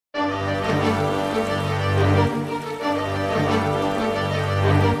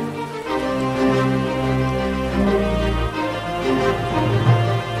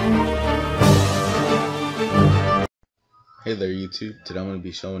Hey there YouTube, today I'm going to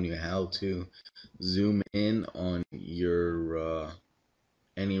be showing you how to zoom in on your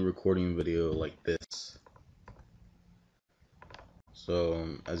any recording video like this.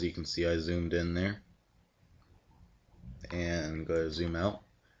 So as you can see, I zoomed in there, and go to zoom out,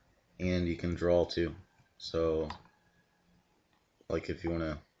 and you can draw too. So like if you want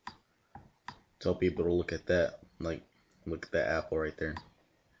to tell people to look at that, like look at that apple right there,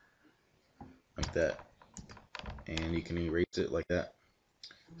 like that, and you can erase it like that.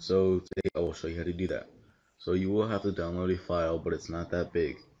 So today I will show you how to do that. So you will have to download a file, but it's not that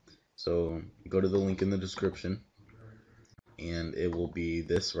big. So go to the link in the description, and it will be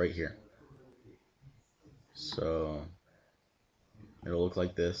this right here. So it'll look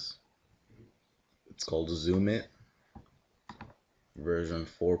like this. It's called Zoom It version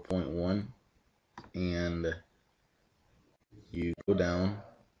 4.1, and you go down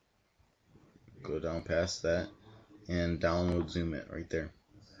past that and download Zoom It right there,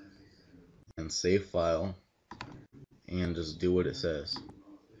 and save file, and just do what it says.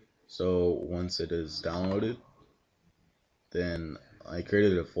 So once it is downloaded, then I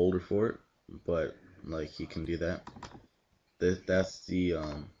created a folder for it, but like you can do that. That's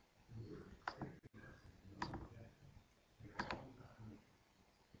the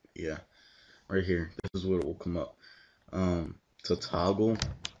yeah, right here. This is what it will come up. To toggle,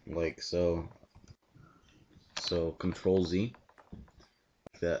 like so Control Z,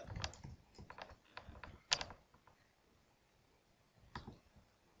 like that.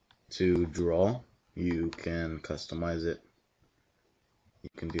 To draw, you can customize it. You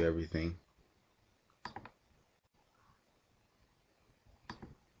can do everything.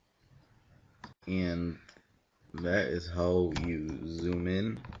 And that is how you zoom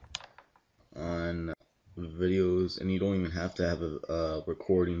in on videos, and you don't even have to have a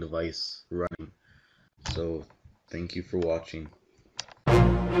recording device running. So thank you for watching.